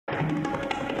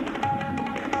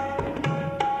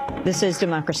This is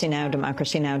Democracy Now!,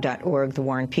 democracynow.org, The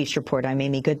War and Peace Report. I'm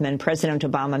Amy Goodman. President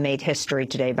Obama made history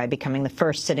today by becoming the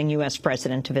first sitting U.S.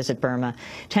 president to visit Burma.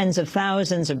 Tens of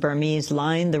thousands of Burmese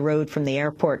lined the road from the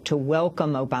airport to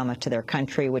welcome Obama to their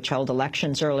country, which held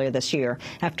elections earlier this year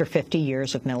after 50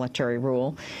 years of military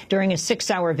rule. During a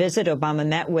 6-hour visit, Obama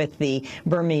met with the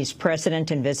Burmese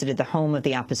president and visited the home of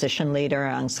the opposition leader,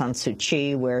 Aung San Suu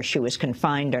Kyi, where she was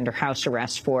confined under house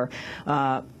arrest for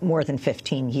more than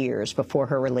 15 years before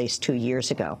her release 2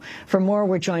 years ago. For more,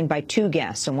 we're joined by two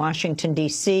guests. In Washington,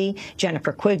 D.C.,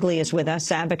 Jennifer Quigley is with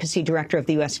us, advocacy director of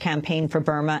the U.S. Campaign for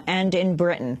Burma, and in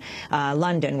Britain,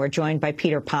 London, we're joined by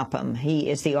Peter Popham. He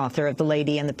is the author of The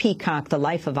Lady and The Peacock, The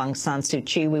Life of Aung San Suu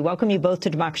Kyi. We welcome you both to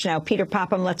Democracy Now! Peter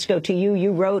Popham, let's go to you.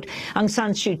 You wrote Aung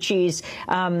San Suu Kyi's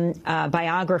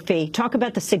biography. Talk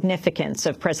about the significance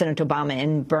of President Obama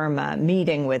in Burma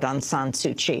meeting with Aung San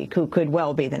Suu Kyi, who could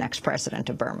well be the next president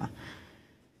of Burma.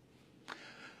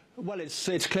 Well,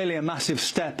 it's clearly a massive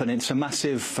step, and it's a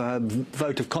massive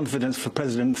vote of confidence for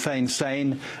President Thein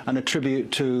Sein and a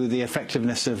tribute to the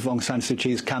effectiveness of Aung San Suu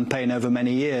Kyi's campaign over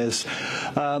many years.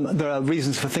 There are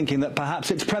reasons for thinking that perhaps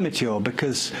it's premature,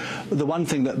 because the one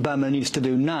thing that Burma needs to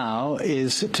do now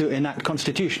is to enact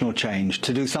constitutional change,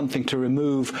 to do something to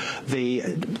remove the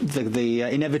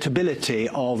inevitability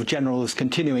of generals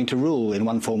continuing to rule in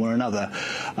one form or another.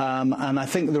 And I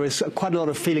think there is quite a lot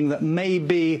of feeling that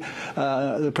maybe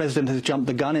the President has jumped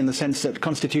the gun in the sense that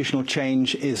constitutional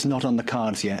change is not on the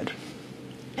cards yet.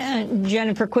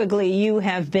 Jennifer Quigley, you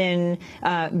have been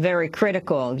very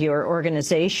critical, your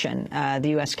organization, the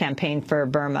U.S. Campaign for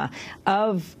Burma,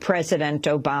 of President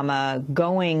Obama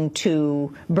going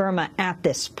to Burma at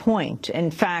this point.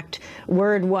 In fact,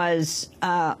 word was,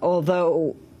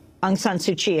 although Aung San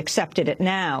Suu Kyi accepted it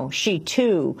now, she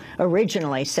too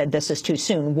originally said this is too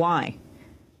soon. Why?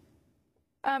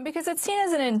 Because it's seen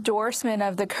as an endorsement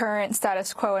of the current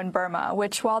status quo in Burma,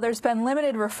 which, while there's been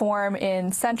limited reform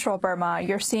in central Burma,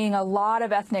 you're seeing a lot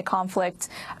of ethnic conflict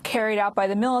carried out by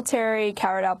the military,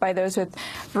 carried out by those with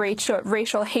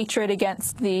racial hatred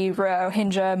against the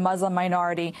Rohingya Muslim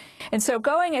minority. And so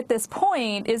going at this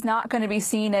point is not going to be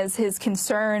seen as his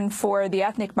concern for the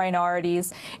ethnic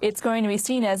minorities. It's going to be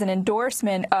seen as an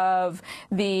endorsement of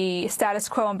the status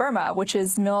quo in Burma, which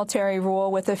is military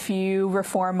rule with a few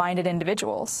reform-minded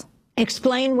individuals.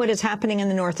 Explain what is happening in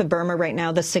the north of Burma right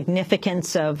now, the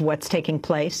significance of what's taking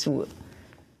place.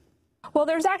 Well,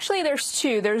 there's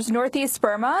two. There's northeast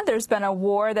Burma. There's been a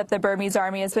war that the Burmese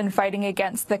army has been fighting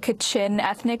against the Kachin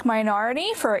ethnic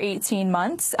minority for 18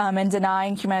 months and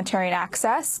denying humanitarian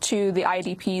access to the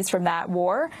IDPs from that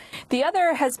war. The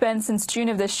other has been, since June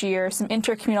of this year, some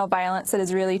intercommunal violence that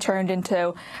has really turned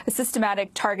into a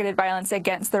systematic targeted violence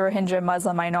against the Rohingya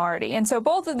Muslim minority. And so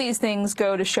both of these things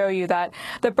go to show you that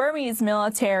the Burmese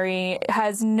military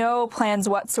has no plans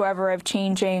whatsoever of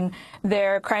changing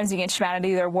their crimes against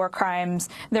humanity, their war crimes,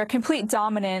 their complete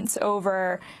dominance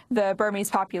over the Burmese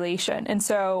population. And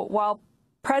so while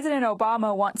President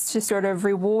Obama wants to sort of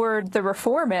reward the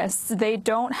reformists, they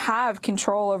don't have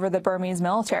control over the Burmese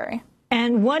military.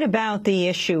 And what about the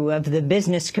issue of the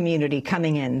business community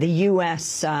coming in, the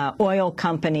U.S. Oil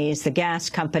companies, the gas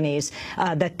companies,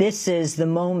 that this is the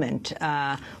moment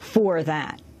for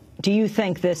that? Do you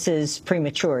think this is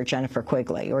premature, Jennifer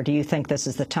Quigley, or do you think this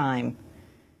is the time?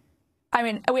 I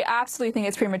mean, we absolutely think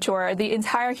it's premature. The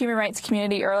entire human rights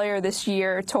community earlier this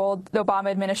year told the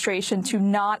Obama administration to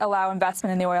not allow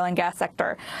investment in the oil and gas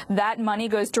sector. That money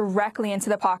goes directly into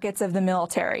the pockets of the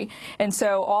military. And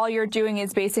so all you're doing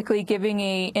is basically giving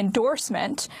an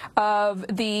endorsement of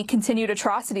the continued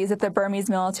atrocities that the Burmese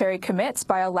military commits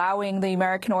by allowing the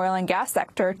American oil and gas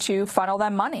sector to funnel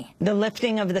them money. The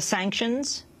lifting of the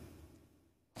sanctions?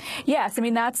 Yes, I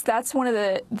mean, that's one of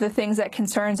the things that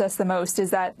concerns us the most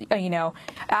is that, you know,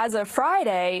 as of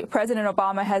Friday, President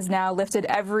Obama has now lifted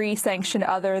every sanction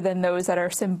other than those that are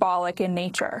symbolic in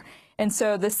nature. And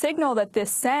so the signal that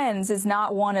this sends is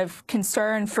not one of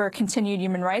concern for continued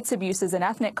human rights abuses and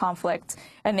ethnic conflict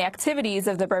and the activities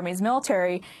of the Burmese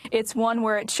military. It's one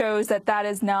where it shows that that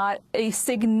is not a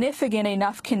significant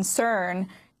enough concern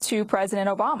to President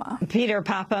Obama. Peter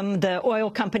Popham, the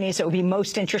oil companies that would be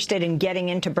most interested in getting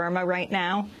into Burma right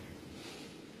now?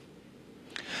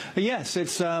 Yes,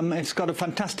 it's got a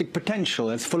fantastic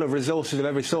potential. It's full of resources of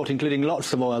every sort, including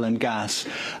lots of oil and gas.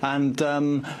 And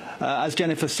as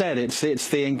Jennifer said, it's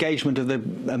the engagement of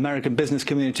the American business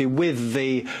community with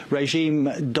the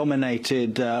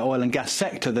regime-dominated oil and gas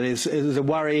sector that is a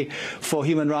worry for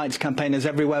human rights campaigners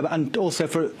everywhere, and also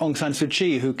for Aung San Suu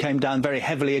Kyi, who came down very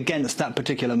heavily against that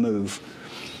particular move.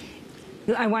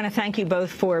 I want to thank you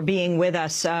both for being with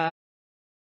us.